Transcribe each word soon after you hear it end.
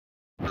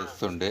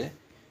చేస్తుండే.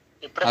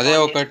 ఇప్పుడే అదే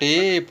ఫోన్ చేసి ఒకటి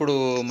ఇప్పుడు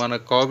మన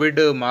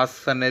కోవిడ్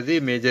మాస్క్ అనేది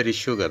మేజర్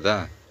ఇష్యూ కదా.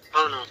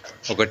 అవునవును సార్.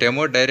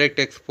 ఒకటేమో డైరెక్ట్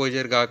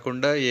ఎక్స్పోజర్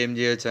కాకుండా ఏం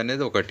చేయొచ్చు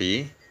అనేది ఒకటి.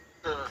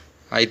 ఆ,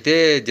 అయితే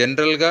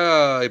జనరల్గా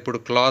ఇప్పుడు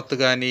క్లాత్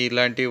కానీ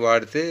ఇలాంటివి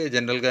వాడితే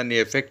జనరల్గా నీ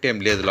ఎఫెక్ట్ ఏం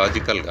లేదు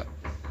లాజికల్గా.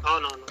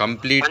 అవునవును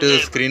కంప్లీట్ పని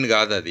చేయదు. స్క్రీన్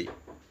కాదు అది.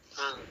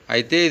 ఆ,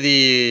 అయితే ఇది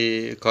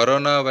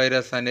కరోనా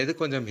వైరస్ అనేది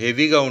కొంచెం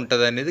హెవీగా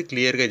ఉంటుంది అనేది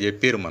క్లియర్గా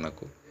చెప్పారు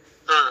మనకు.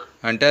 ఆ,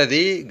 అంటే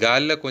అది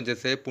గాలిలో కొంచెం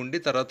సేపు ఉండి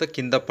తర్వాత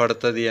కింద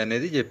పడుతుంది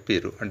అనేది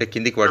చెప్పారు. అంటే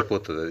కిందికి ఆ,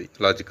 పడిపోతుంది అది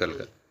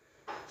లాజికల్గా.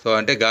 సో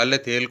అంటే గాలిలో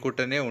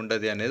తేలుకుంటూనే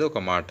ఉండదు అనేది ఒక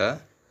మాట.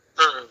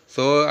 ఆ,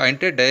 సో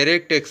అంటే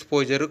డైరెక్ట్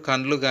ఎక్స్పోజర్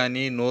కళ్ళు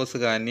కానీ నోస్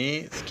కానీ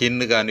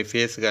స్కిన్ కానీ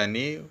ఫేస్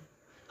కానీ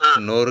ఆ,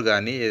 నోరు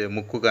కానీ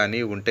ముక్కు కానీ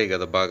ఉంటాయి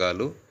కదా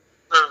భాగాలు.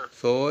 ఆ,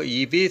 సో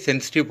ఇవి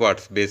సెన్సిటివ్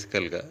పార్ట్స్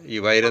బేసికల్గా ఈ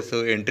వైరస్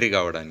ఎంట్రీ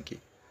కావడానికి.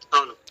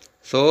 అవును.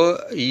 సో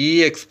ఈ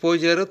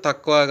ఎక్స్పోజర్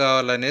తక్కువ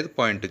కావాలనేది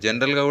పాయింట్.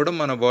 జనరల్గా కూడా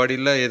మన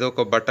బాడీలో ఏదో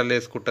ఒక బట్టలు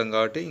వేసుకుంటాం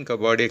కాబట్టి ఇంకా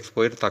బాడీ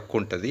ఎక్స్పోజర్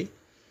తక్కువ ఉంటుంది.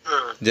 ఆ,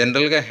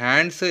 జనరల్గా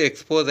హ్యాండ్స్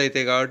ఎక్స్పోజ్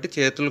అవుతాయి కాబట్టి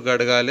చేతులు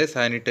గడగాలి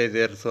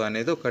శానిటైజర్స్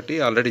అనేది ఒకటి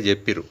ఆల్రెడీ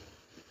చెప్పిరు.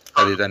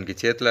 అది దానికి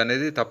చేతులు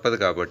అనేది తప్పదు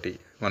కాబట్టి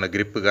మన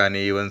గ్రిప్ కానీ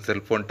ఈవెన్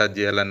సెల్ ఫోన్ టచ్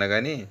చేయాలన్నా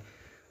కానీ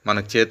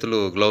మనకు చేతులు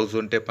గ్లౌజ్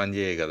ఉంటే పని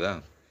చేయవు కదా.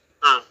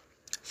 ఆ,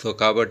 సో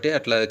కాబట్టి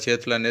అట్లా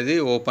చేతులు అనేది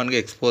ఓపెన్గా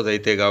ఎక్స్పోజ్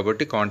అవుతాయి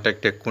కాబట్టి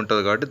కాంటాక్ట్ ఎక్కువ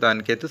ఉంటుంది కాబట్టి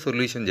దానికైతే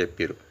సొల్యూషన్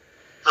చెప్పారు.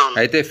 అవును.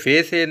 అయితే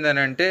ఫేస్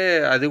ఏందనంటే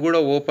అది కూడా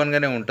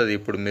ఓపెన్గానే ఉంటుంది.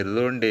 ఇప్పుడు మీరు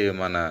చూడండి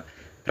మన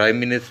ప్రైమ్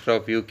మినిస్టర్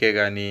ఆఫ్ యూకే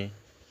కానీ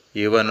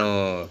ఈవెన్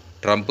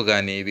ట్రంప్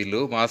కానీ వీళ్ళు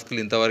మాస్కులు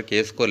ఇంతవరకు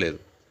వేసుకోలేదు.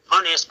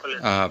 అవును,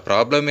 వేసుకోలేదు.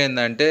 ప్రాబ్లం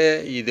ఏంటంటే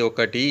ఇది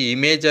ఒకటి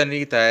ఇమేజ్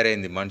అనేది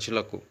తయారైంది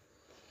మనుషులకు.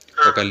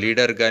 ఆ, ఒక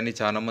లీడర్ కానీ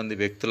చాలామంది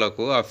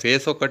వ్యక్తులకు ఆ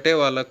ఫేస్ ఒకటే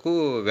వాళ్ళకు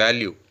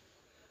వాల్యూ.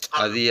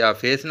 అది ఆ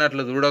ఫేస్ని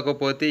అట్లా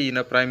చూడకపోతే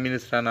ఈయన ప్రైమ్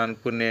మినిస్టర్ అని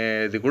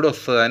అనుకునేది కూడా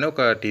వస్తుందని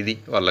ఒకటి ఇది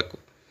వాళ్ళకు.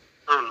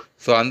 అవును.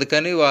 సో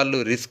అందుకని వాళ్ళు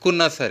రిస్క్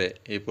ఉన్నా సరే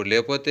ఇప్పుడు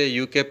లేకపోతే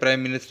యూకే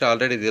ప్రైమ్ మినిస్టర్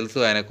ఆల్రెడీ తెలుసు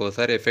ఆయనకు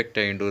ఒకసారి ఎఫెక్ట్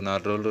అయ్యిండు,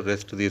 4 రోజులు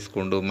రెస్ట్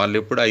తీసుకుండు, మళ్ళీ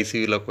ఇప్పుడు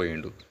ఐసీయూలోకి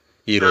పోయిండు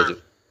ఈరోజు.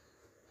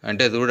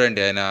 అంటే చూడండి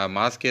ఆయన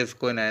మాస్క్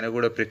వేసుకొని ఆయన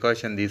కూడా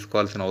ప్రికాషన్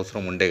తీసుకోవాల్సిన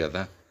అవసరం ఉండే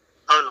కదా.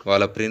 అవును.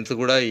 వాళ్ళ ప్రిన్స్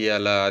కూడా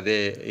ఇవాళ అదే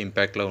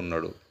ఇంపాక్ట్లో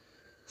ఉన్నాడు.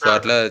 సో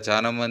అట్లా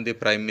చాలామంది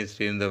ప్రైమ్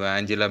మినిస్టర్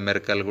యాంజెలా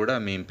మెర్కల్ కూడా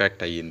ఆమె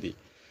ఇంపాక్ట్ అయ్యింది.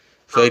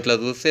 సో ఇట్లా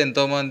చూస్తే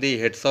ఎంతోమంది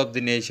హెడ్స్ ఆఫ్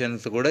ది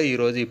నేషన్స్ కూడా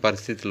ఈరోజు ఈ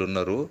పరిస్థితులు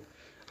ఉన్నారు.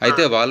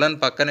 అయితే వాళ్ళని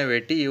పక్కనే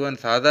పెట్టి ఈవెన్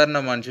సాధారణ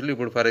మనుషులు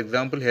ఇప్పుడు ఫర్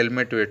ఎగ్జాంపుల్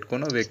హెల్మెట్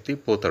పెట్టుకుని ఒక వ్యక్తి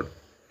పోతాడు.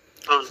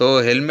 అవును. సో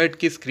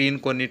హెల్మెట్కి స్క్రీన్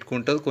కొన్నిటికి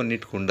ఉంటుంది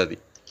కొన్నిటికి ఉండదు,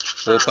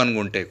 ఓపెన్గా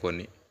ఉంటాయి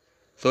కొన్ని.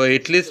 సో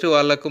అట్లీస్ట్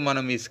వాళ్ళకు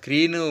మనం ఈ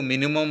స్క్రీన్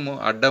మినిమం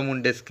అడ్డం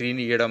ఉండే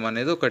స్క్రీన్ ఇవ్వడం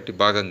అనేది ఒకటి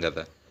భాగం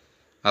కదా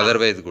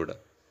అదర్వైజ్ కూడా.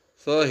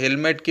 సో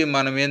హెల్మెట్కి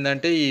మనం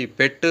ఏంటంటే ఈ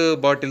పెట్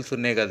బాటిల్స్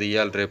ఉన్నాయి కదా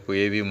ఇవాళ రేపు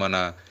ఏవి మన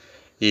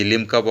ఈ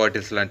లిమ్కా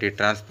బాటిల్స్ లాంటి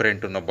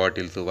ట్రాన్స్పరెంట్ ఉన్న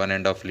బాటిల్స్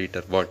 1.5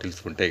 లీటర్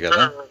బాటిల్స్ ఉంటాయి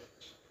కదా,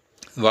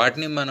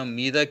 వాటిని మనం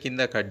మీద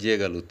కింద కట్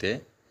చేయగలిగితే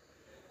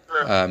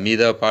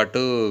మీద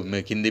పాటు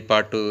కింది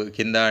పాటు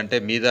కింద అంటే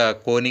మీద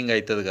కోనింగ్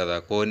అవుతుంది కదా,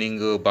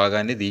 కోనింగ్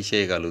భాగాన్ని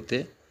తీసేయగలిగితే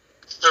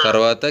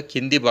తర్వాత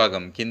కింది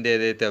భాగం కింద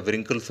ఏదైతే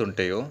వ్రింకిల్స్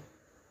ఉంటాయో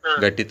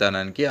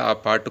గట్టితనానికి ఆ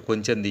పార్ట్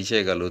కొంచెం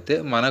తీసేయగలిగితే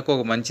మనకు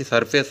ఒక మంచి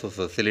సర్ఫేస్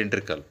వస్తుంది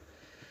సిలిండ్రికల్.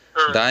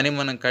 దాన్ని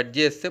మనం కట్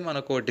చేస్తే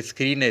మనకు ఒకటి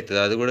స్క్రీన్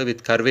అవుతుంది, అది కూడా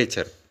విత్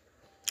కర్వేచర్.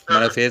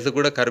 మన ఫేస్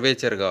కూడా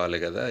కర్వేచర్ కావాలి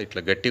కదా,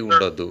 ఇట్లా గట్టిగా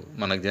ఉండొద్దు,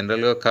 మనకు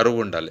జనరల్గా కరువు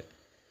ఉండాలి.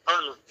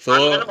 అవును. సో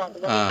అందుకని వాటి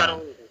వల్ల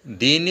కరువు ఉంది.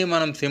 దీన్ని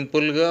మనం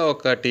సింపుల్గా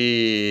ఒకటి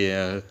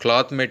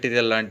క్లాత్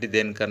మెటీరియల్ లాంటి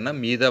దేనికన్నా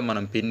మీద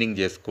మనం పిన్నింగ్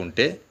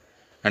చేసుకుంటే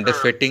అంటే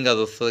స్వెట్టింగ్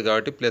అది వస్తుంది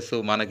కాబట్టి ప్లస్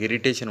మనకి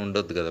ఇరిటేషన్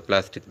ఉండొద్దు కదా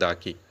ప్లాస్టిక్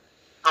దాకి.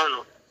 అవును.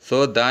 సో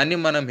దాన్ని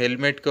మనం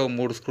హెల్మెట్కి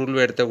 3 స్క్రూలు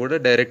పెడితే కూడా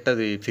డైరెక్ట్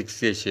అది ఫిక్స్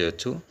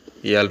చేసేయచ్చు.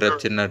 ఇవాళ రేపు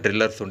చిన్న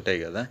డ్రిల్లర్స్ ఉంటాయి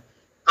కదా,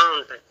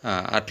 ఉంటాయి.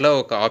 అట్లా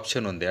ఒక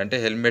ఆప్షన్ ఉంది. అంటే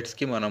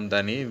హెల్మెట్స్కి మనం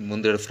దాన్ని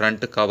ముందు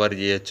ఫ్రంట్ కవర్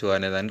చేయొచ్చు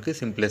అనే దానికి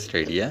సింప్లెస్ట్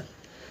ఐడియా.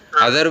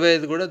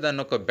 అదర్వైజ్ కూడా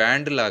దాన్ని ఒక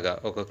బ్యాండ్ లాగా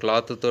ఒక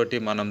క్లాత్ తోటి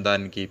మనం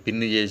దానికి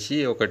పిన్ చేసి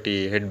ఒకటి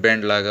హెడ్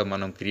బ్యాండ్ లాగా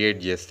మనం క్రియేట్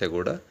చేస్తే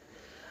కూడా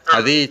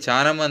అది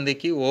చాలా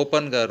మందికి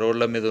ఓపెన్గా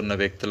రోడ్ల మీద ఉన్న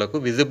వ్యక్తులకు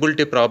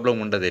విజిబిలిటీ ప్రాబ్లం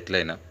ఉండదు.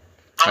 ఎట్లయినా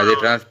అది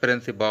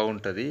ట్రాన్స్పరెన్సీ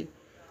బాగుంటుంది.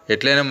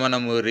 ఎట్లయినా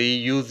మనము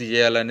రీయూజ్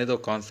చేయాలనేది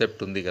ఒక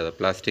కాన్సెప్ట్ ఉంది కదా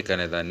ప్లాస్టిక్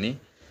అనే దాన్ని.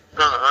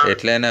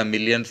 ఎట్లయినా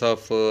మిలియన్స్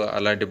ఆఫ్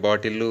అలాంటి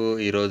బాటిళ్ళు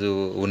ఈరోజు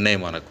ఉన్నాయి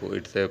మనకు.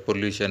 It's a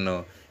pollution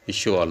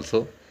issue also.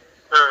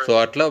 So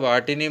అట్లా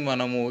వాటిని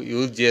మనము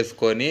యూజ్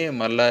చేసుకొని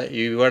మళ్ళీ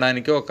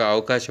ఇవ్వడానికి ఒక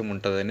అవకాశం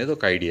ఉంటుంది అనేది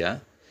ఒక ఐడియా.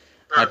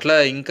 అట్లా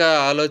ఇంకా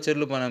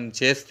ఆలోచనలు మనం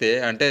చేస్తే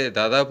అంటే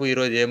దాదాపు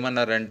ఈరోజు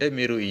ఏమన్నారంటే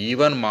మీరు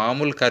ఈవెన్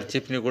మామూలు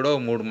ఖర్చుని కూడా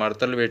 3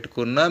 మడతలు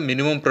పెట్టుకున్న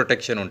మినిమం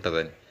ప్రొటెక్షన్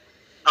ఉంటుందని.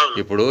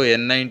 ఇప్పుడు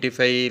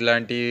N95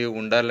 లాంటివి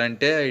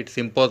ఉండాలంటే ఇట్స్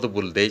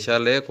ఇంపాసిబుల్,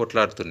 దేశాలే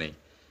కొట్లాడుతున్నాయి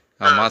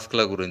ఆ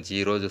మాస్క్ల గురించి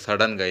ఈరోజు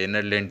సడన్గా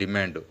ఎన్నడలేని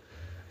డిమాండ్.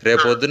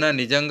 రేపొద్దున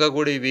నిజంగా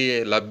కూడా ఇవి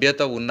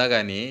లభ్యత ఉన్నా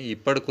కానీ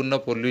ఇప్పటికున్న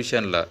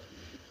పొల్యూషన్లా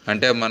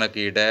అంటే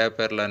మనకి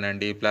డయాపర్లు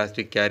అనండి,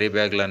 ప్లాస్టిక్ క్యారీ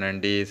బ్యాగ్లు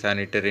అనండి,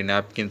 శానిటరీ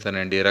నాప్కిన్స్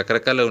అనండి,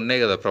 రకరకాలు ఉన్నాయి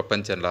కదా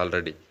ప్రపంచంలో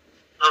ఆల్రెడీ.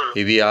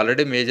 ఇవి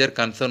ఆల్రెడీ మేజర్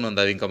కన్సర్న్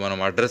ఉంది, అవి ఇంకా మనం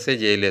అడ్రస్సే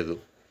చేయలేదు.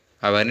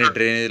 అవన్నీ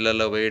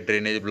డ్రైనేజ్లలో పోయి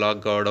డ్రైనేజ్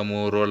బ్లాక్ కావడము,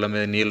 రోడ్ల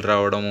మీద నీళ్ళు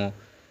రావడము.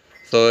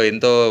 సో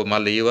ఎంతో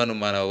మళ్ళీ ఈవెన్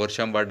మన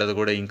వర్షం పడ్డది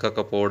కూడా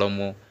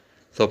ఇంకకపోవడము.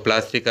 సో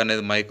ప్లాస్టిక్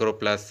అనేది మైక్రో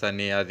ప్లాస్టిక్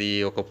అని అది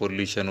ఒక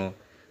పొల్యూషను.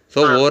 సో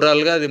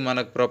ఓవరాల్గా అది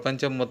మనకు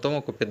ప్రపంచం మొత్తం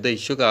ఒక పెద్ద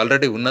ఇష్యూగా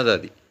ఆల్రెడీ ఉన్నది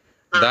అది.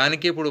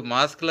 దానికి ఇప్పుడు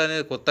మాస్క్లు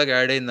అనేది కొత్తగా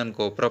యాడ్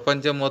అయిందనుకో,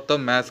 ప్రపంచం మొత్తం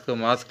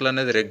మాస్క్లు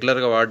అనేది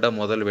రెగ్యులర్గా వాడడం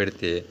మొదలు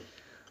పెడితే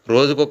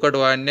రోజుకొకటి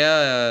వాడినా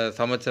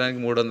సంవత్సరానికి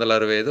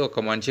 365 ఒక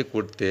మనిషి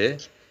కుడితే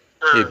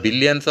ఈ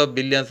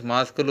బిలియన్స్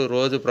మాస్కులు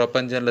రోజు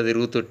ప్రపంచంలో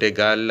తిరుగుతుంటే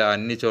గాలిలో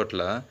అన్ని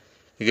చోట్ల,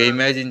 ఇక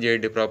ఇమాజిన్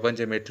చేయండి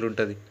ప్రపంచం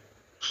ఎట్లుంటుంది.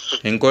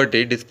 ఇంకోటి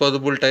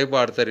డిస్పోజబుల్ టైప్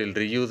వాడతారు వీళ్ళు,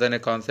 రీయూజ్ అనే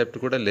కాన్సెప్ట్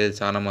కూడా లేదు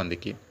చాలా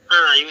మందికి.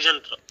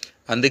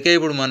 అందుకే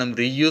ఇప్పుడు మనం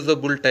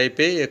రీయూజబుల్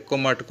టైపే ఎక్కువ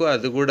మటుకు,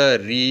 అది కూడా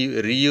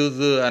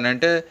రీయూజ్ అని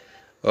అంటే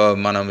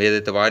మనం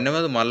ఏదైతే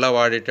వాడినామో మళ్ళీ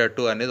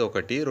వాడేటట్టు అనేది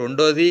ఒకటి.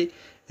 రెండోది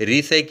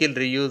రీసైకిల్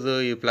రీయూజ్,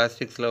 ఈ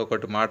ప్లాస్టిక్స్లో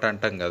ఒకటి మాట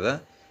అంటాం కదా,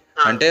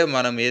 అంటే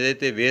మనం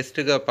ఏదైతే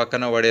వేస్ట్గా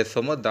పక్కన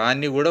పడేస్తామో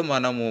దాన్ని కూడా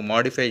మనము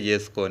మాడిఫై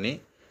చేసుకొని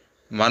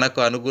మనకు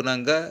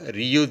అనుగుణంగా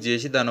రీయూజ్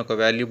చేసి దాని ఒక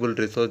వాల్యుబుల్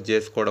రిసోర్స్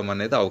చేసుకోవడం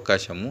అనేది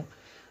అవకాశము.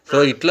 సో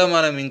ఇట్లా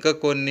మనం ఇంకా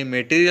కొన్ని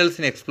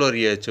మెటీరియల్స్ని ఎక్స్ప్లోర్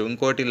చేయొచ్చు.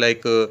 ఇంకోటి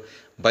లైక్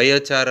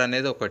బయోచార్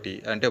అనేది ఒకటి,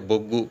 అంటే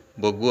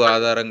బొగ్గు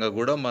ఆధారంగా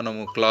కూడా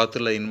మనము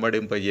క్లాత్లో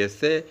ఇన్మడింప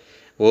చేస్తే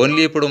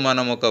ఓన్లీ ఇప్పుడు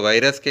మనం ఒక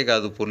వైరస్కే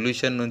కాదు,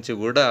 పొల్యూషన్ నుంచి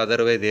కూడా,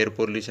 అదర్వైజ్ ఎయిర్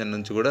పొల్యూషన్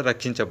నుంచి కూడా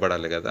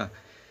రక్షించబడాలి కదా,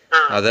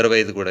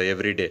 అదర్వైజ్ కూడా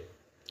ఎవ్రీడే.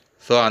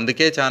 సో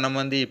అందుకే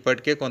చాలామంది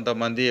ఇప్పటికే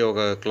కొంతమంది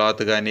ఒక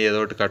క్లాత్ కానీ ఏదో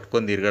ఒకటి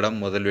కట్టుకొని తిరగడం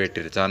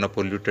మొదలుపెట్టారు చాలా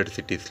పొల్యూటెడ్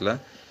సిటీస్లో.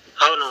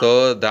 సో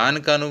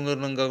దానికి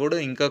అనుగుణంగా కూడా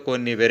ఇంకా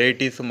కొన్ని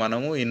వెరైటీస్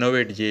మనము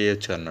ఇన్నోవేట్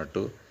చేయొచ్చు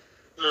అన్నట్టు.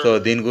 సో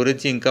దీని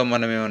గురించి ఇంకా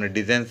మనం ఏమైనా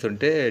డిజైన్స్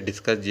ఉంటే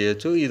డిస్కస్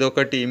చేయొచ్చు.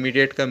 ఇదొకటి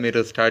ఇమీడియట్గా మీరు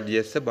స్టార్ట్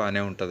చేస్తే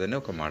బాగానే ఉంటుందని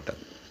ఒక మాట.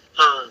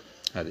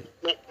 అది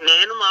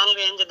నేను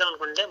మామూలుగా ఏం చేద్దాం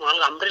అనుకుంటే,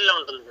 మామూలుగా అంబ్రిల్లా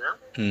ఉంటుంది కదా,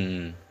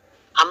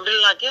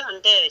 అంబ్రిల్లాకి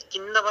అంటే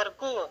కింద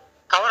వరకు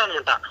కవర్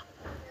అనమాట.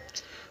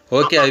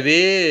 ఓకే, అవి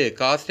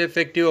కాస్ట్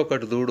ఎఫెక్టివ్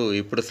ఒకటి చూడు.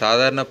 ఇప్పుడు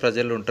సాధారణ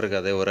ప్రజలు ఉంటారు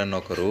కదా ఎవరన్నా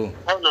ఒకరు,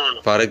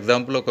 ఫర్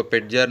ఎగ్జాంపుల్ ఒక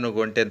పెట్ జార్ నువ్వు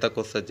కొంటే ఎంతకు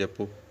వస్తుంది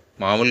చెప్పు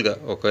మామూలుగా,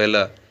 ఒకవేళ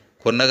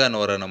కొన్నగాని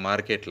ఎవరన్నా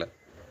మార్కెట్లో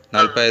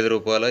 45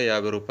 రూపాయలు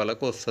 50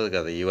 రూపాయలకు వస్తుంది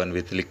కదా, ఈవెన్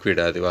విత్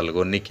లిక్విడ్, అది వాళ్ళు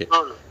కొన్నికే.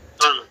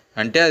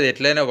 అంటే అది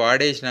ఎట్లయినా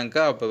వాడేసినాక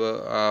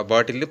ఆ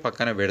బాటిల్ని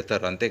పక్కన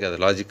పెడతారు అంతే కదా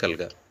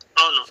లాజికల్గా.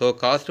 సో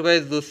కాస్ట్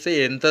వైజ్ చూస్తే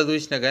ఎంత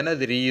చూసినా కానీ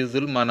అది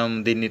రీయూజుల్, మనం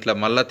దీన్ని ఇట్లా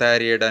మళ్ళీ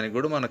తయారు చేయడానికి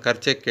కూడా మన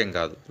ఖర్చు ఎక్కేం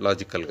కాదు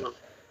లాజికల్గా.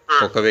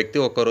 ఒక వ్యక్తి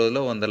ఒక్క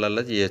రోజులో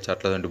 100 చేయొచ్చు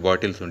అట్లాంటి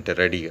బాటిల్స్ ఉంటాయి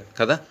రెడీగా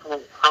కదా.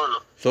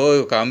 సో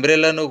ఒక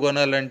అంబ్రెల్లా నువ్వు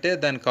కొనాలంటే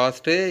దాని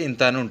కాస్టే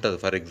ఇంత అని ఉంటుంది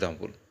ఫర్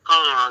ఎగ్జాంపుల్.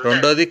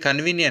 రెండోది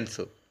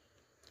కన్వీనియన్స్.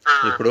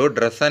 ఇప్పుడు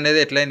డ్రెస్ అనేది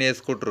ఎట్లయినా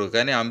వేసుకుంటారు,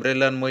 కానీ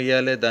అంబ్రెల్లాని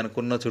మొయ్యాలి, దానికి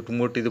ఉన్న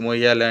చుట్టుముట్టు ఇది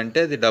మొయ్యాలి అంటే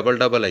అది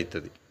డబల్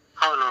అవుతుంది.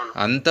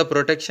 అంత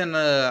ప్రొటెక్షన్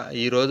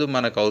ఈరోజు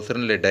మనకు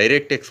అవసరం లేదు.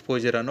 డైరెక్ట్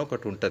ఎక్స్పోజర్ అని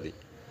ఒకటి ఉంటుంది.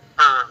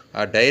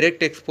 ఆ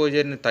డైరెక్ట్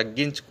ఎక్స్పోజర్ని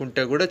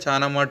తగ్గించుకుంటే కూడా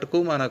చాలా మటుకు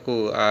మనకు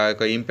ఆ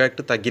యొక్క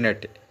ఇంపాక్ట్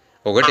తగ్గినట్టే.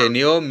 ఒకటి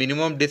ఎనియో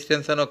మినిమం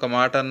డిస్టెన్స్ అని ఒక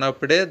మాట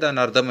అన్నప్పుడే దాని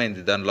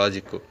అర్థమైంది, దాని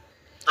లాజిక్.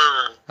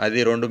 అది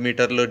 2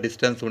 మీటర్లు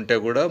డిస్టెన్స్ ఉంటే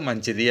కూడా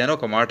మంచిది అని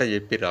ఒక మాట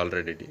చెప్పిర్రు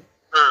ఆల్రెడీ.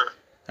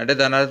 అంటే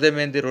దాని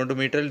అర్థమైంది 2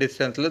 మీటర్ల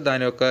డిస్టెన్స్లో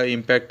దాని యొక్క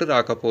ఇంపాక్ట్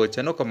రాకపోవచ్చు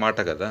అని ఒక మాట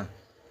కదా.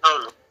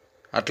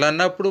 అట్లా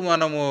అన్నప్పుడు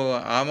మనము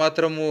ఆ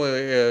మాత్రము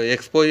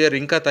ఎక్స్పోజర్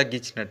ఇంకా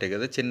తగ్గించినట్టే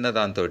కదా చిన్న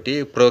దాంతో.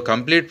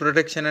 కంప్లీట్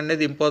ప్రొటెక్షన్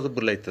అనేది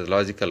ఇంపాసిబుల్ అవుతుంది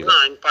లాజికల్గా.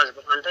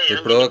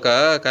 ఇప్పుడు ఒక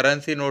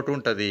కరెన్సీ నోటు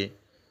ఉంటుంది,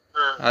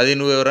 అది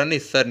నువ్వు ఎవరన్నా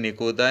ఇస్తారు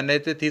నీకు, దాన్ని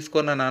అయితే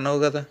తీసుకొని అనవు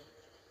కదా,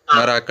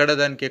 మరి అక్కడ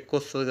దానికి ఎక్కువ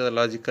వస్తుంది కదా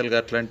లాజికల్గా.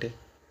 అట్లా అంటే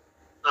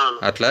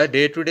అట్లా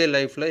డే టు డే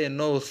లైఫ్లో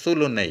ఎన్నో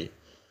వస్తువులు ఉన్నాయి,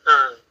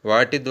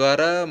 వాటి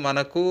ద్వారా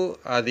మనకు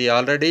అది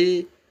ఆల్రెడీ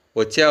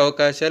వచ్చే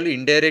అవకాశాలు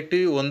ఇండైరెక్ట్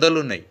 100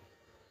 ఉన్నాయి.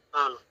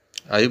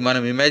 అవి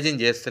మనం ఇమాజిన్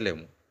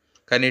చేస్తలేము.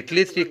 కానీ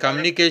అట్లీస్ట్ ఈ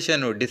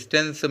కమ్యూనికేషన్,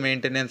 డిస్టెన్స్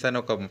మెయింటెనెన్స్ అని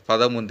ఒక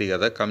పదం ఉంది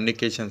కదా,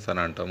 కమ్యూనికేషన్స్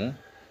అని అంటాము.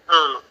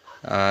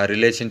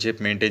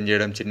 రిలేషన్షిప్ మెయింటైన్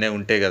చేయడం చిన్నవి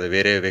ఉంటాయి కదా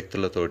వేరే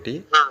వ్యక్తులతోటి.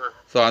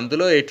 సో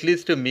అందులో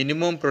అట్లీస్ట్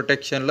మినిమం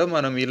ప్రొటెక్షన్లో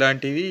మనం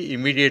ఇలాంటివి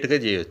ఇమీడియట్గా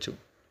చేయొచ్చు.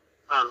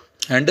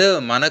 అండ్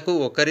మనకు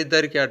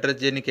ఒకరిద్దరికి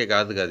అడ్రస్ చేయనికే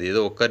కాదు కదా, ఏదో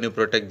ఒక్కరిని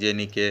ప్రొటెక్ట్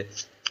చేయనికే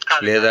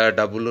లేదా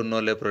డబ్బులు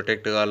ఉన్నోళ్ళే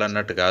ప్రొటెక్ట్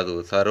కావాలన్నట్టు కాదు.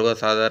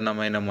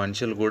 సర్వసాధారణమైన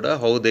మనుషులు కూడా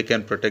how they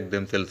can protect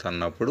themselves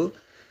అన్నప్పుడు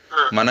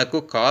మనకు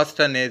కాస్ట్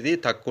అనేది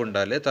తక్కువ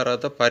ఉండాలి,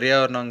 తర్వాత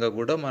పర్యావరణంగా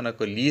కూడా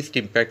మనకు లీస్ట్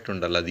ఇంపాక్ట్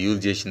ఉండాలి అది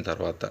యూజ్ చేసిన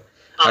తర్వాత.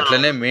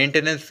 అట్లనే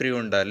మెయింటెనెన్స్ ఫ్రీ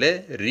ఉండాలి,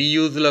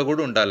 రీయూజ్లో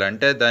కూడా ఉండాలి,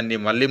 అంటే దాన్ని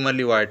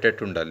మళ్ళీ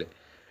వాడేటట్టు ఉండాలి,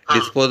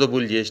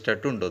 డిస్పోజబుల్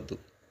చేసేటట్టు ఉండొద్దు.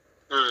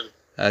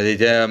 అది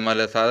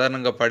మళ్ళీ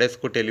సాధారణంగా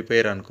పడేసుకుంటూ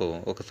వెళ్ళిపోయారు అనుకో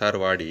ఒకసారి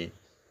వాడి,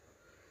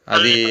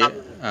 అది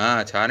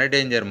చాలా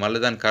డేంజర్. మళ్ళీ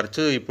దాని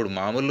ఖర్చు ఇప్పుడు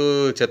మామూలు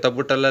చెత్త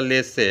బుట్టలలో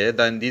వేస్తే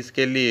దాన్ని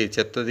తీసుకెళ్ళి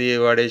చెత్తది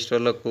వాడేసే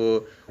వాళ్ళకు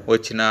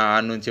వచ్చిన ఆ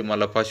నుంచి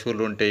మళ్ళీ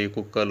పశువులు ఉంటాయి,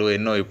 కుక్కలు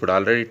ఎన్నో. ఇప్పుడు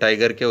ఆల్రెడీ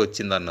టైగర్కే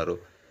వచ్చింది అన్నారు,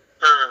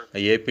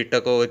 ఏ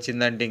పిట్టకో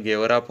వచ్చిందంటే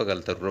ఇంకెవరు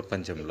ఆపగలుగుతారు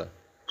ప్రపంచంలో.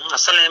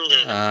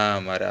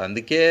 మరి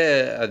అందుకే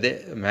అదే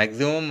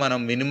మ్యాక్సిమం మనం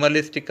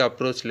మినిమలిస్టిక్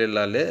అప్రోచ్లు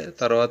వెళ్ళాలి,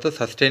 తర్వాత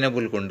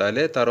సస్టైనబుల్గా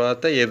ఉండాలి,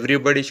 తర్వాత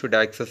ఎవ్రీబడి షుడ్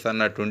యాక్సెస్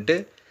అన్నట్టుంటే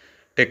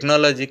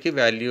టెక్నాలజీకి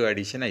వాల్యూ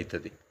అడిషన్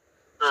అవుతుంది.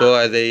 సో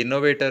అదే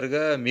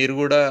ఇన్నోవేటర్గా మీరు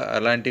కూడా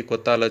అలాంటి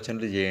కొత్త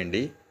ఆలోచనలు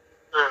చేయండి.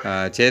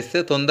 చేస్తే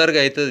తొందరగా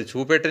అవుతుంది.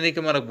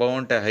 చూపెట్టడానికి మనకు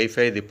బాగుంటాయి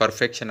హైఫైది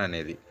పర్ఫెక్షన్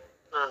అనేది.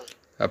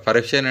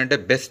 పర్ఫెక్షన్ అంటే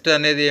బెస్ట్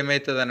అనేది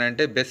ఏమవుతుంది అని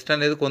అంటే బెస్ట్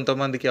అనేది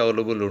కొంతమందికి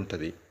అవైలబుల్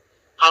ఉంటుంది,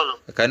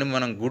 కానీ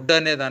మనం గుడ్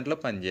అనే దాంట్లో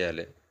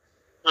పనిచేయాలి.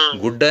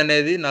 గుడ్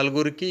అనేది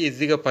నలుగురికి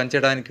ఈజీగా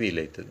పంచడానికి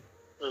వీలవుతుంది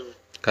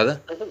కదా.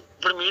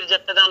 ఇప్పుడు మీరు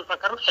చెప్పే దాని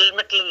ప్రకారం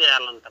హెల్మెట్లు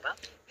చేయాలంటారా?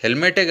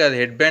 హెల్మెటే కాదు,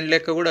 హెడ్ బ్యాండ్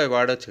లెక్క కూడా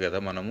వాడచ్చు కదా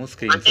మనము.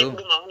 స్క్రీన్స్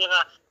మామూలుగా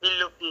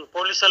వీళ్ళు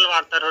పోలీసు వాళ్ళు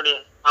వాడతారు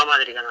ఆ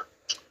మాదిరిగా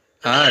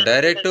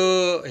డైరెక్ట్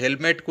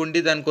హెల్మెట్ కుండి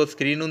దానికి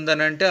స్క్రీన్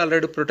ఉందని అంటే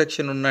ఆల్రెడీ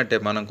ప్రొటెక్షన్ ఉన్నట్టే.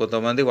 మనం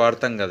కొంతమంది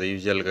వాడతాం కదా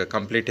యూజువల్గా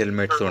కంప్లీట్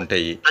హెల్మెట్స్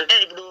ఉంటాయి. అంటే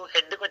ఇప్పుడు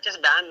హెడ్ కి వచ్చేసి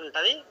బ్యాండ్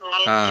ఉంటది,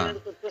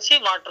 వచ్చేసి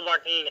వాటర్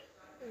బాటిల్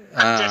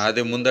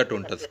అది ముందట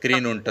ఉంటుంది,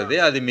 స్క్రీన్ ఉంటుంది.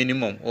 అది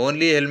minimum.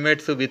 Only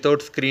helmets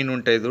without screen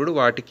ఉంటాయి చూడు,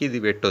 వాటికి ఇది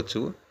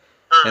పెట్టొచ్చు,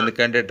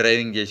 ఎందుకంటే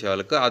డ్రైవింగ్ చేసే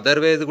వాళ్ళకు.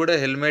 అదర్వైజ్ కూడా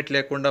హెల్మెట్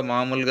లేకుండా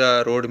మామూలుగా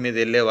రోడ్డు మీద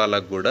వెళ్ళే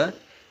వాళ్ళకు కూడా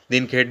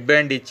దీనికి హెడ్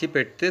బ్యాండ్ ఇచ్చి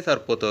పెడితే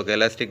సరిపోతుంది. ఒక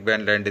ఎలాస్టిక్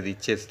బ్యాండ్ లాంటిది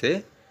ఇచ్చేస్తే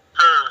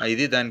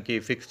ఇది దానికి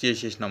ఫిక్స్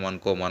చేసేసినాం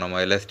అనుకో మనం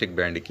ఎలాస్టిక్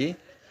బ్యాండ్కి.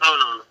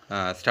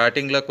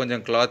 స్టార్టింగ్లో కొంచెం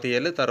క్లాత్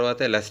ఇవ్వాలి, తర్వాత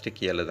ఎలాస్టిక్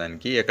ఇవ్వాలి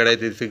దానికి.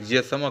 ఎక్కడైతే ఇది ఫిక్స్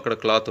చేస్తామో అక్కడ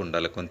క్లాత్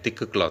ఉండాలి, కొంచెం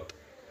థిక్ క్లాత్.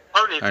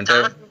 అంటే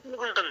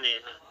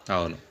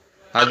అవును,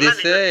 అది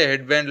ఇస్తే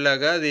హెడ్ బ్యాండ్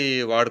లాగా అది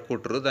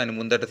వాడుకుంటారు. దాని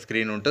ముందట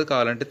స్క్రీన్ ఉంటుంది,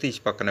 కావాలంటే తీసి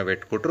పక్కన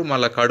పెట్టుకుంటారు,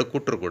 మళ్ళీ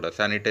కడుక్కుంటారు కూడా,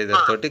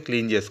 శానిటైజర్ తోటి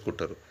క్లీన్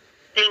చేసుకుంటారు.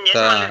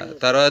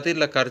 తర్వాత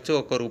ఇట్లా ఖర్చు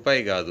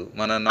 ₹1 కాదు,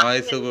 మన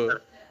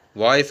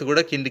వాయిస్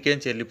కూడా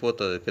కిందికేం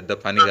వెళ్ళిపోతుంది, పెద్ద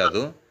పని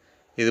కాదు.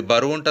 ఇది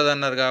బరువు ఉంటుంది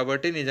అన్నారు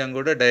కాబట్టి నిజంగా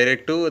కూడా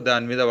డైరెక్ట్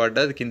దాని మీద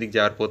పడ్డా అది కిందికి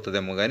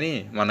జారిపోతుందేమో, కానీ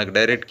మనకు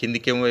డైరెక్ట్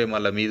కిందికేమో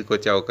మళ్ళీ మీదకి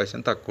వచ్చే అవకాశం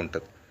తక్కువ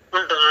ఉంటుంది.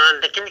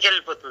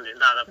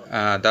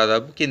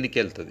 దాదాపు కిందికి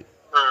వెళ్తుంది.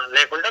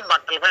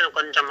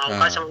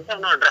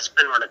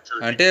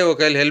 అంటే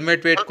ఒకవేళ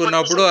హెల్మెట్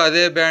పెట్టుకున్నప్పుడు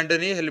అదే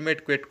బ్యాండ్ని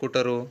హెల్మెట్కి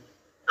పెట్టుకుంటారు,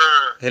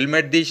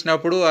 హెల్మెట్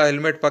తీసినప్పుడు ఆ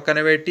హెల్మెట్ పక్కన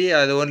పెట్టి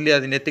అది ఓన్లీ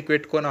అది నెత్తికి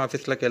పెట్టుకొని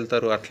ఆఫీస్లోకి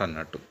వెళ్తారు అట్లా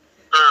అన్నట్టు.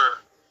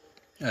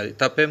 అది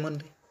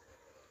తప్పేముంది,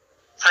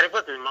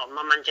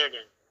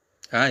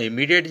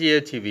 ఇమీడియట్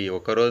చేయొచ్చు. ఇవి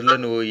ఒక రోజులో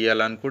నువ్వు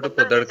ఇవ్వాలనుకుంటే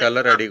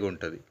పొద్దుకల్లా రెడీగా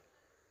ఉంటుంది.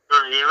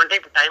 ఏమంటే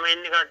ఇప్పుడు టైం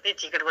అయింది కాబట్టి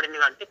చీకటి పడింది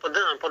కాబట్టి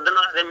పొద్దున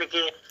అదే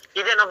మీకు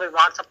ఇదేనా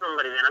వాట్సాప్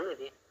నెంబర్? ఇదేనా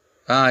మీది?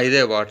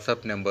 ఇదే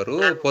వాట్సాప్ నెంబరు.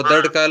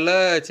 పొద్దుకల్లా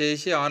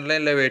చేసి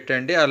ఆన్లైన్లో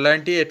పెట్టండి.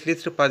 అలాంటి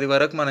అట్లీస్ట్ 10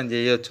 వరకు మనం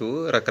చేయొచ్చు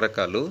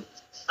రకరకాలు.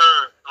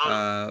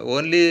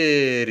 ఓన్లీ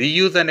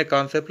రీయూజ్ అనే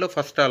కాన్సెప్ట్లో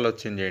ఫస్ట్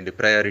ఆలోచన చేయండి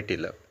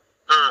ప్రయారిటీలో.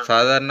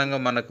 సాధారణంగా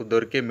మనకు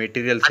దొరికే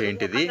మెటీరియల్స్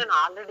ఏంటిది?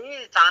 ఆల్రెడీ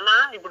చాలా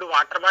ఇప్పుడు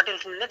వాటర్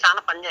బాటిల్స్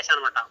చాలా పని చేశాను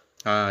అనమాట.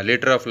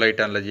 లీటర్ ఆఫ్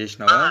లైట్ అలా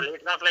చేసినావా?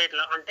 లీటర్ ఆఫ్ లైట్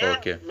అంటే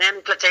నేను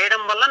ఇట్లా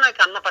చేయడం వల్ల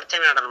నాకు అన్న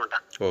పరిచయం అయ్యాడు అనమాట.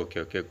 ఓకే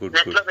ఓకే, గుడ్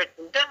నెట్ లో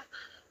పెట్టుకుంటే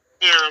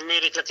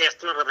మీరు ఇట్లా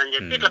చేస్తున్నారు కదా అని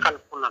చెప్పి ఇట్లా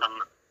కలుపుకున్నాడు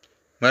అన్న.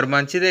 మరి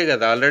మంచిదే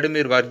కదా, ఆల్రెడీ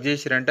మీరు వర్క్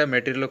చేసిరంటే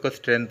మెటీరియల్ యొక్క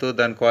స్ట్రెంత్,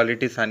 దాని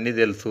క్వాలిటీస్ అన్నీ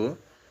తెలుసు.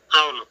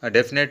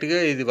 డెఫినెట్గా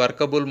ఇది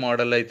వర్కబుల్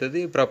మోడల్ అవుతుంది,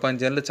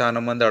 ప్రపంచంలో చాలా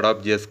మంది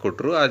అడాప్ట్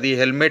చేసుకుంటారు. అది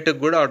హెల్మెట్కి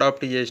కూడా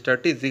అడాప్ట్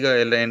చేసేటట్టు ఈజీగా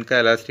వెనక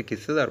ఎలాస్టిక్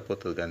ఇస్తే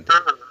సరిపోతుంది అంతే.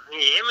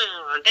 ఏమి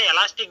అంటే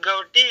ఎలాస్టిక్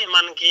కాబట్టి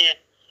మనకి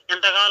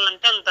ఎంత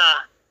కావాలంటే అంత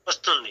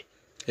వస్తుంది.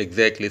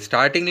 ఎగ్జాక్ట్లీ.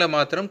 స్టార్టింగ్లో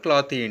మాత్రం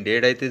క్లాత్ ఇవ్వండి,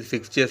 ఏడైతే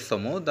ఫిక్స్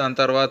చేస్తామో దాని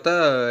తర్వాత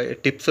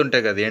టిప్స్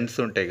ఉంటాయి కదా, ఎండ్స్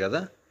ఉంటాయి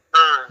కదా,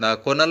 నా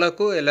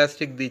కొనలకు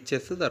ఎలాస్టిక్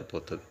ఇచ్చేస్తే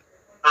సరిపోతుంది.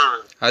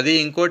 అది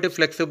ఇంకోటి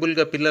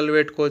ఫ్లెక్సిబుల్గా పిల్లలు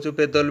పెట్టుకోవచ్చు,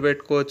 పెద్దోళ్ళు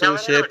పెట్టుకోవచ్చు,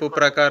 షేప్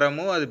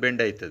ప్రకారము అది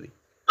బెండ్ అవుతుంది.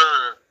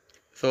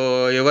 సో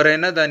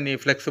ఎవరైనా దాన్ని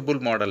ఫ్లెక్సిబుల్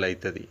మోడల్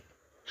అవుతుంది.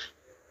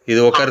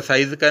 ఇది ఒకరి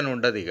సైజు కానీ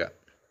ఉండదు, ఇక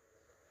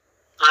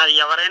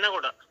ఎవరైనా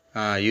కూడా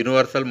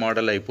యూనివర్సల్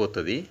మోడల్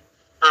అయిపోతుంది.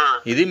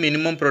 ఇది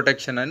మినిమం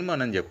ప్రొటెక్షన్ అని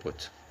మనం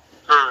చెప్పొచ్చు.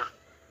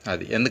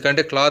 అది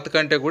ఎందుకంటే క్లాత్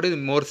కంటే కూడా ఇది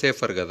మోర్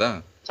సేఫర్ కదా.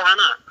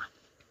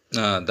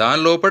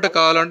 దాని లోపల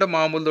కావాలంటే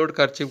మామూలు తోటి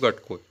ఖర్చీఫ్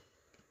కట్టుకోవచ్చు,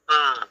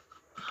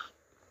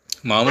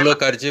 మామూలుగా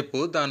ఖర్చీఫ్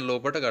దాని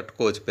లోపల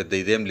కట్టుకోవచ్చు, పెద్ద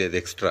ఇదేం లేదు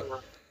ఎక్స్ట్రా.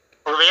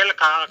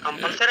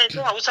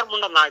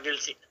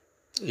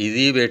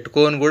 ఇది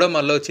పెట్టుకొని కూడా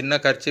మళ్ళీ చిన్న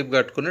ఖర్చీఫ్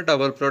కట్టుకుని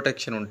డబుల్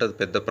ప్రొటెక్షన్ ఉంటుంది,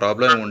 పెద్ద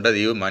ప్రాబ్లం ఉండదు.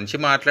 ఇవి మనిషి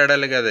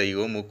మాట్లాడాలి కదా,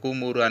 ఇగో ముక్కు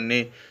మూరు అన్నీ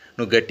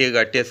నువ్వు గట్టిగా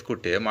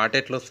కట్టేసుకుంటే మాట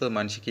ఎట్లా వస్తుంది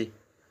మనిషికి?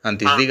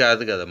 అంత ఈజీ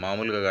కాదు కదా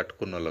మామూలుగా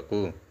కట్టుకున్న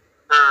వాళ్ళకు.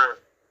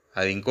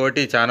 అది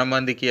ఇంకోటి చాలా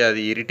మందికి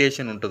అది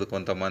ఇరిటేషన్ ఉంటుంది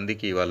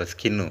కొంతమందికి, వాళ్ళ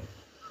స్కిన్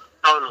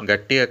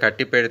గట్టిగా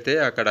కట్టి పెడితే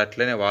అక్కడ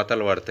అట్లనే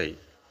వాతలు పడతాయి,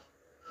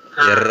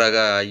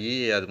 ఎర్రగా అయ్యి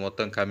అది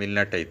మొత్తం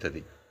కమిలినట్టు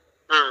అవుతుంది.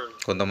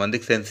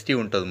 కొంతమందికి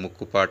సెన్సిటివ్ ఉంటుంది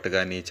ముక్కు పాటు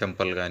కానీ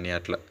చెంపలు కానీ,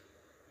 అట్లా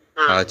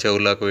ఆ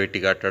చెవులకు పెట్టి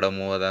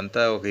కట్టడము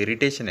అదంతా ఒక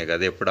ఇరిటేషనే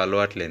కదా, ఎప్పుడు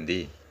అలవాట్లేంది.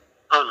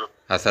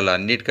 అసలు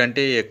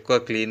అన్నిటికంటే ఎక్కువ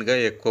క్లీన్గా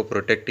ఎక్కువ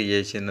ప్రొటెక్ట్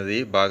చేసినది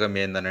భాగం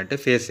ఏందనంటే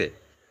ఫేసే,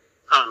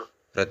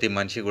 ప్రతి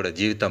మనిషి కూడా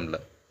జీవితంలో.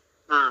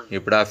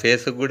 ఇప్పుడు ఆ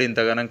ఫేస్కి కూడా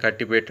ఇంతగానం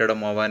కట్టి పెట్టడం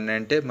అవన్నీ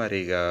అంటే మరి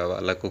ఇక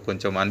వాళ్ళకు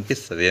కొంచెం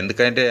అనిపిస్తుంది,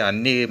 ఎందుకంటే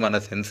అన్నీ మన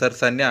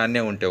సెన్సర్స్ అన్నీ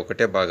ఆనే ఉంటాయి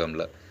ఒకటే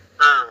భాగంలో.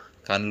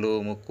 కళ్ళు,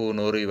 ముక్కు,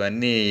 నోరు,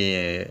 ఇవన్నీ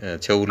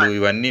చెవులు,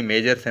 ఇవన్నీ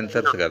మేజర్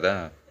సెన్సర్స్ కదా.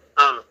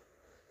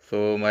 సో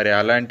మరి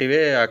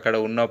అలాంటివే అక్కడ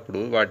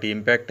ఉన్నప్పుడు వాటి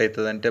ఇంపాక్ట్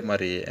అవుతుందంటే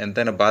మరి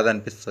ఎంతైనా బాధ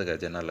అనిపిస్తుంది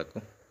కదా జనాలకు.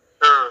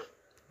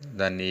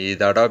 దాన్ని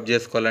ఇది అడాప్ట్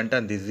చేసుకోవాలంటే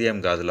అంత ఈజీ ఏం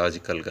కాదు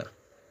లాజికల్గా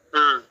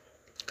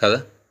కదా.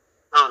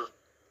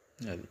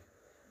 అది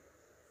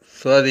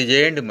సో అది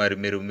చేయండి మరి,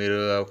 మీరు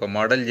ఒక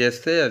మోడల్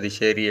చేస్తే అది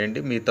షేర్ చేయండి,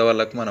 మిగతా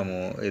వాళ్ళకి మనము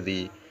ఇది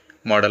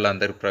మోడల్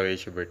అందరికి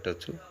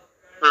ప్రవేశపెట్టవచ్చు.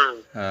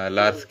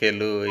 లార్జ్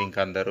స్కేల్ ఇంకా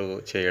అందరూ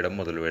చేయడం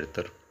మొదలు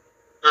పెడతారు.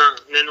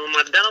 నేను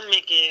మధ్యాహ్నం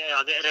మీకు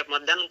అదే రేపు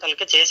మధ్యాహ్నం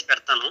తలకే చేసి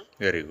పెడతాను.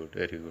 Very good,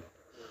 very good.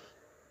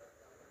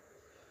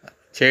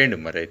 చేయండి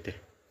మరి అయితే.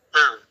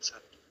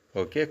 సరే.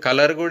 ఓకే,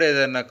 కలర్ కూడా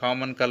ఏదైనా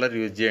కామన్ కలర్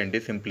యూజ్ చేయండి,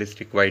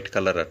 సింప్లిస్టిక్ వైట్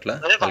కలర్ అట్లా.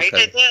 వైట్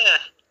అయితే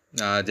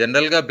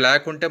జనరల్గా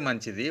బ్లాక్ ఉంటే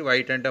మంచిది,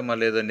 వైట్ అంటే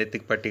మళ్ళీ ఏదో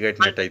నెత్తికి పట్టి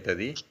కట్టినట్టు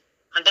అవుతుంది.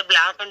 అంటే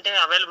బ్లాక్ అంటే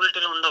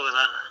అవైలబిలిటీలో ఉండవు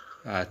కదా.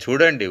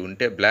 చూడండి,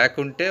 ఉంటే బ్లాక్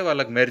ఉంటే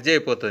వాళ్ళకి మెర్జ్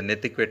అయిపోతుంది,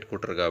 నెత్తికి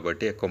పెట్టుకుంటారు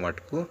కాబట్టి ఎక్కువ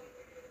మటుకు.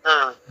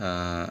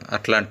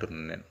 అట్లా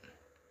అంటున్నాను నేను.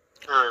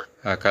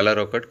 ఆ కలర్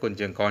ఒకటి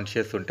కొంచెం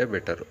కాన్షియస్ ఉంటే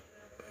బెటరు,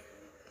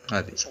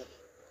 అది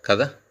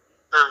కదా.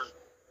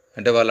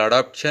 అంటే వాళ్ళ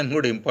అడాప్షన్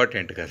కూడా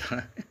ఇంపార్టెంట్ కదా.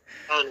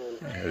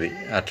 అది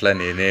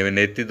అట్లని నేను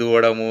నెత్తి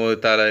దూవడము,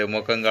 తల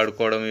ముఖం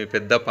కడుక్కోవడం, ఈ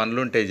పెద్ద పనులు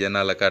ఉంటాయి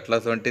జనాలకు. అట్లా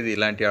సొంటిది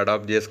ఇలాంటి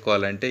అడాప్ట్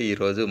చేసుకోవాలంటే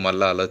ఈరోజు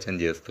మళ్ళీ ఆలోచన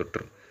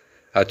చేస్తుంటారు.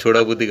 ఆ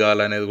చూడబుద్ధి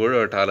కావాలనేది కూడా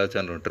ఒకటి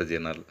ఆలోచన ఉంటారు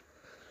జనాలు.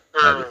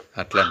 అది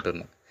అట్లా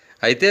అంటున్నా.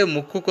 అయితే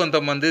ముక్కు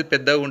కొంతమంది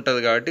పెద్దగా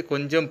ఉంటుంది కాబట్టి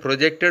కొంచెం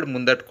ప్రొజెక్టెడ్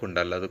ముందట్టుకు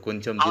ఉండాలి, అది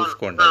కొంచెం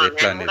చూసుకోండి అది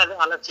ఎట్లా అనేది.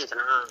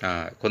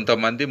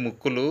 కొంతమంది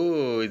ముక్కులు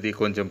ఇది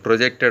కొంచెం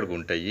ప్రొజెక్టెడ్గా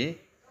ఉంటాయి.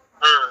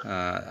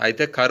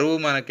 అయితే కరువు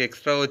మనకి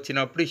ఎక్స్ట్రా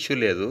వచ్చినప్పుడు ఇష్యూ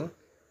లేదు.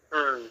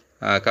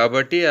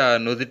 కాబట్టి ఆ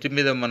నుదుటి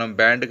మీద మనం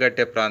బ్యాండ్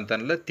కట్టే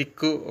ప్రాంతంలో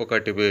తిక్కు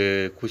ఒకటి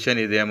కుషన్,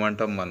 ఇది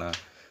ఏమంటాం మన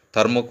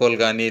థర్మోకోల్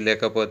కానీ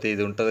లేకపోతే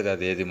ఇది ఉంటుంది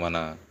కదా, ఏది మన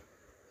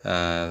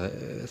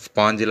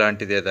స్పాంజ్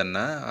లాంటిది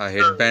ఏదన్నా ఆ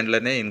హెడ్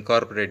బ్యాండ్లోనే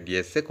ఇన్కార్పొరేట్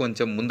చేస్తే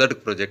కొంచెం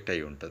ముందడుకు ప్రొజెక్ట్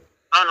అయి ఉంటుంది.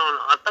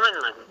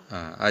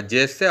 అది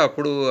చేస్తే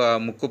అప్పుడు ఆ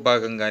ముక్కు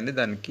భాగం కానీ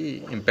దానికి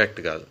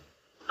ఇంపాక్ట్ కాదు.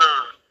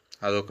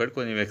 అదొకటి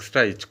కొంచెం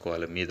ఎక్స్ట్రా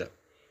ఇచ్చుకోవాలి మీద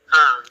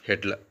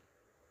హెడ్లో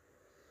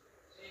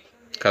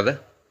కదా.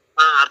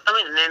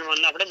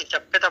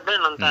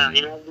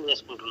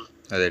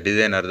 అదే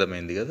డిజైన్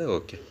అర్థమైంది కదా.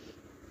 ఓకే,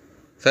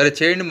 సరే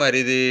చేయండి మరి.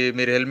 ఇది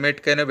మీరు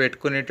హెల్మెట్కైనా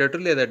పెట్టుకునేటట్టు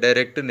లేదా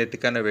డైరెక్ట్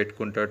నెత్తికైనా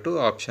పెట్టుకునేటట్టు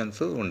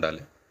ఆప్షన్స్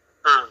ఉండాలి.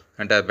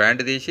 అంటే ఆ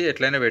బ్యాండ్ తీసి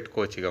ఎట్లయినా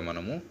పెట్టుకోవచ్చు ఇక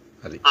మనము.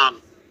 అది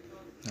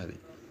అది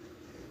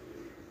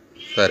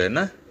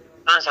సరేనా.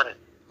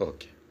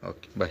 Okay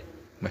okay, bye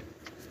bye.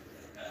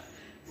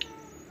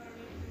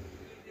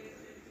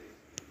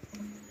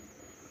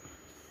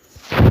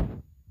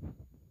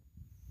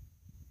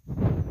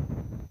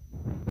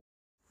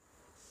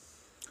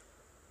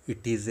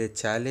 It is a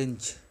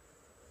challenge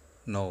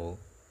now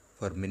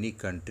for many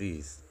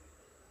countries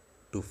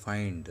to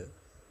find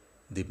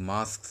the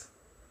masks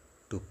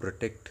to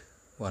protect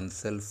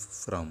oneself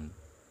from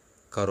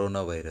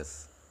coronavirus.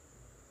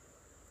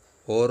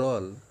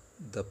 Overall,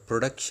 the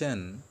production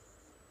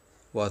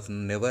was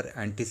never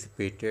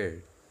anticipated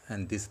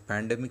and this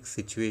pandemic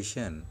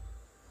situation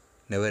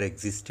never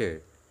existed,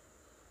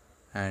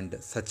 and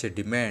such a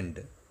demand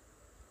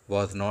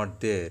was not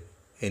there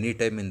any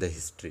time in the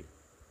history.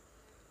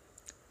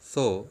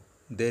 So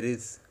there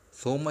is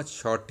so much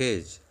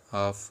shortage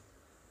of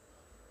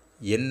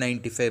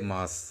N95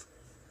 masks.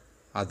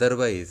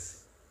 Otherwise,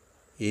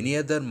 any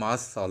other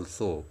masks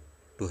also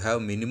to have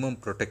minimum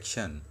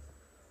protection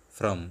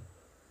from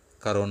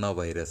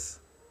coronavirus.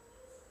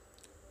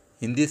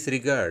 In this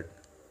regard,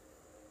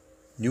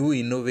 new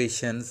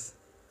innovations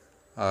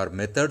or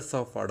methods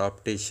of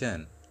adaptation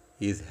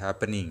is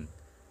happening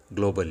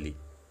globally.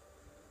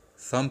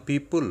 Some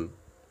people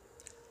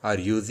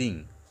are using,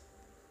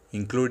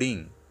 including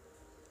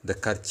the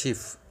kerchief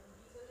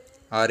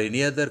or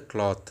any other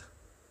cloth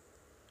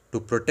to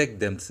protect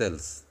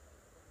themselves,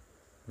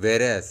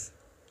 whereas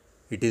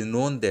it is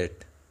known that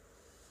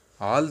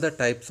all the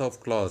types of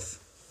cloths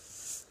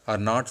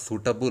are not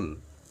suitable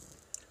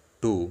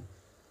to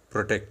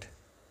protect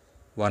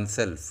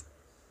oneself,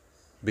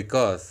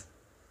 because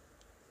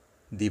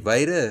the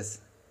virus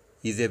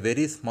is a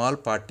very small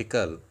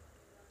particle,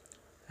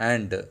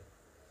 and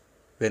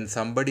when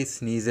somebody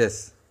sneezes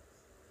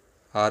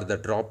or the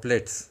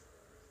droplets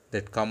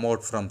that come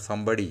out from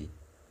somebody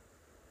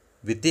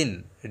within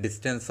a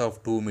distance of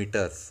 2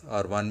 meters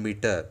or 1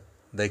 meter,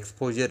 the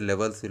exposure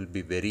levels will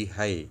be very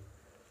high.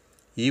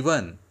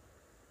 Even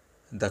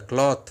the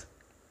cloth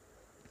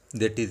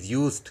that is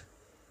used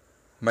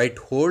might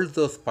hold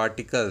those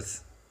particles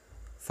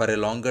for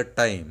a longer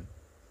time,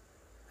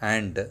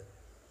 and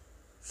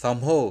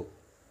somehow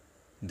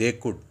they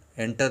could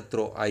enter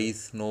through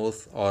eyes,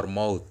 nose or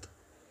mouth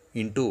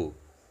into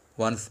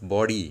one's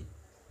body.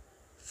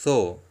 So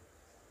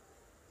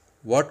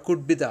what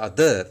could be the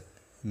other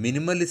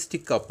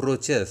minimalistic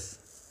approaches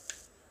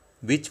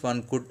which one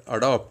could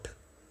adopt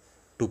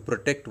to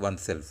protect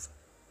oneself?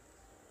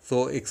 So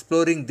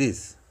exploring this,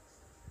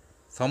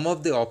 some of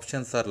the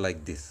options are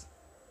like this.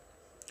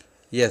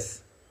 Yes,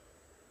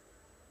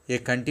 a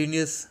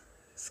continuous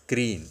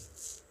screen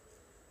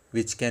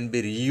which can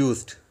be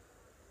reused,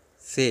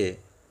 say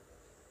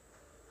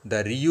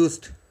the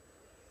reused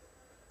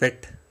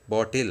PET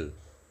bottle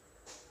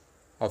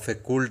of a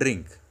cool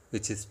drink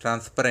which is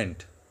transparent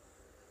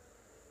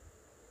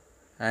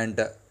and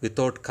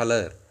without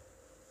color,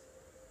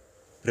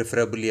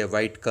 preferably a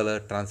white color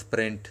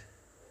transparent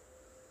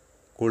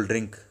cool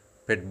drink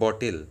PET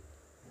bottle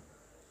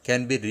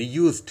can be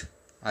reused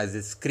as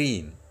a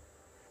screen,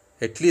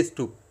 at least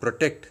to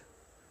protect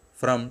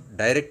from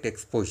direct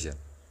exposure,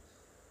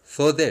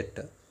 so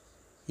that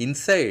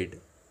inside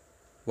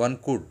one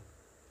could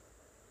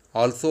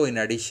also in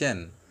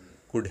addition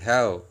could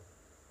have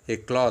a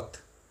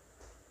cloth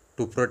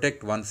to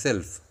protect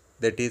oneself.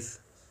 That is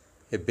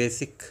a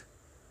basic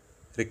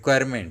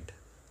requirement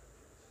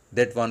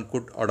that one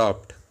could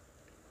adopt.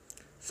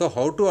 So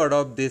how to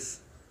adopt this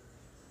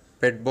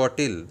PET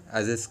bottle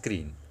as a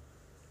screen?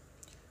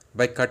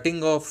 By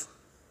cutting off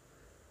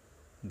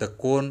the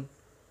cone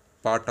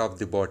part of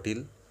the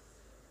bottle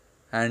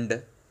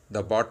and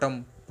the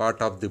bottom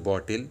part of the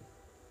bottle.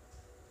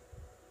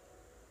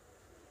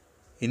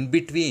 In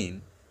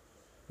between,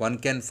 one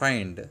can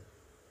find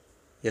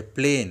a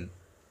plain,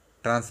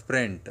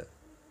 transparent,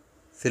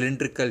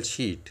 cylindrical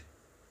sheet,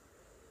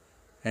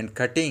 and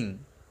cutting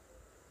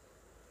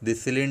the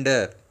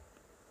cylinder,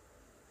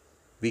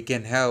 we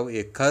can have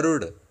a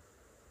curved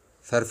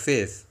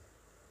surface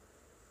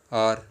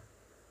or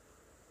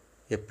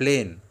a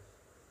plain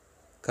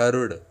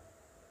curved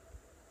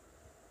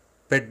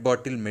PET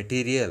bottle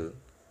material,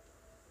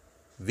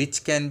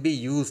 which can be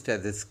used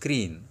as a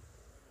screen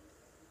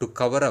to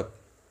cover up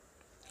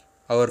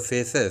our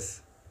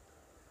faces.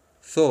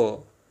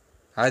 So,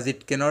 as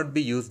it cannot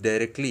be used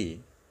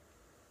directly,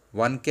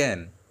 one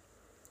can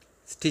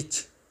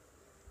stitch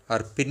or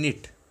pin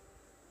it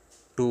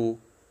to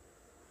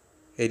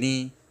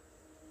any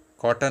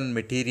cotton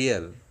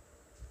material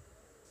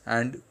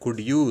and could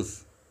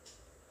use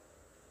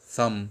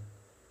some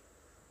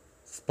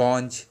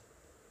sponge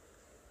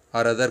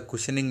or other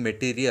cushioning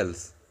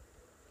materials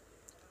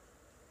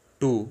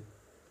to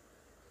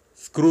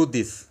screw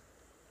this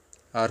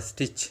or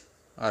stitch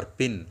or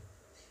pin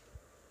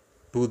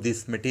to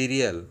this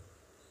material,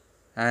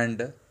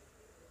 and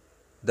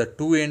the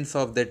two ends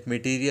of that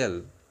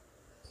material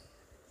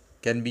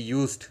can be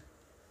used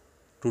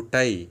to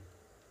tie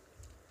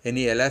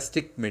any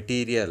elastic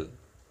material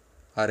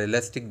or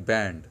elastic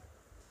band,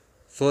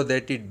 so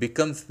that it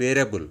becomes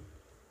wearable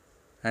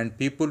and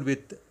people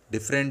with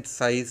different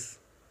size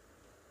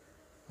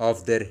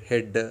of their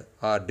head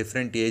or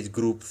different age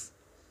groups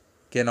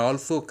can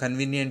also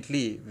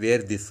conveniently wear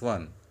this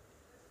one,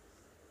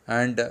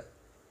 and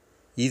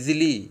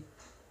easily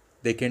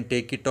they can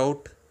take it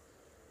out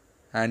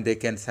and they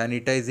can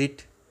sanitize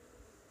it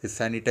with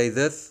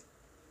sanitizers,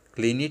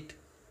 clean it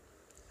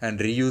and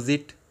reuse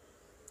it,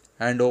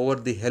 and over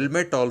the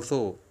helmet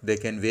also they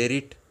can wear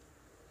it,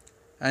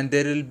 and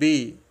there will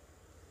be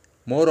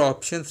more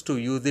options to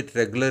use it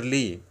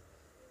regularly.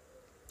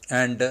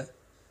 And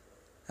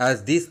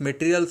as these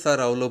materials are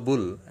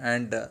available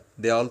and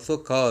they also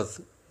cause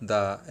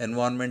the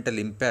environmental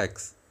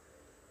impacts,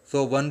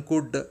 so one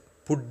could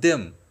put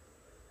them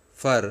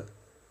for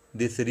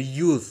this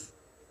reuse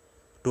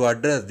to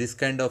address this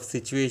kind of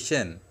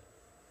situation,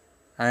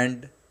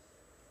 and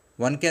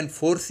one can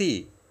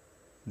foresee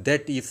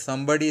that if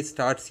somebody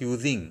starts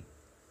using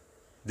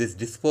this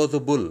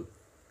disposable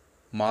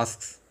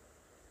masks,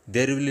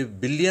 there will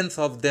be billions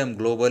of them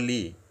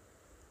globally,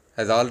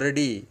 as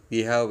already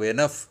we have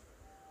enough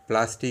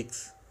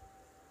plastics,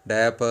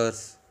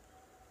 diapers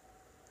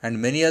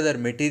and many other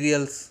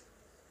materials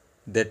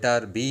that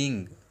are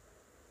being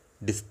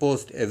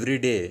disposed every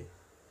day.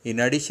 In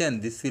addition,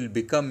 this will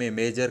become a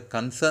major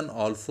concern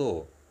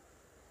also.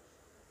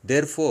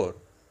 Therefore,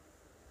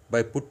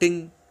 by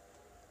putting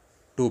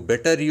to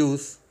better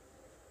use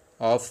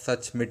of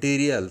such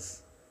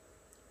materials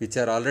which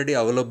are already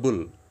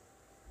available,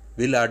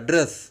 will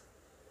address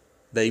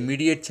the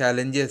immediate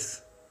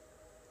challenges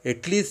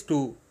at least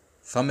to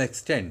some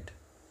extent,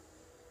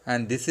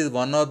 and this is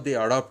one of the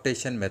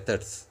adaptation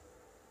methods.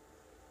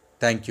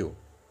 Thank you.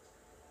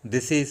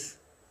 This is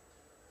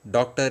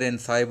Dr. N.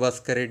 Sai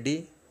Bhaskar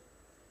Reddy.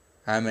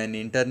 I am an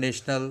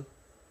international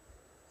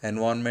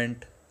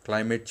environment,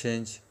 climate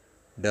change,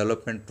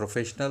 development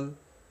professional,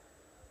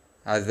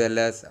 as well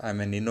as I am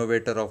an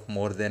innovator of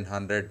more than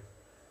 100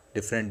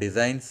 different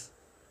designs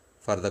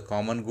for the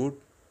common good.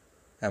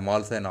 I am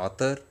also an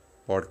author,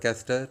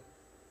 podcaster,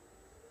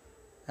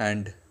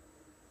 and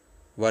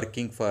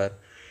working for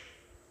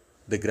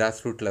the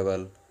grassroots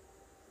level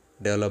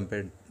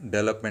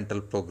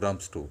developmental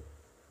programs too.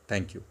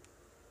 Thank you.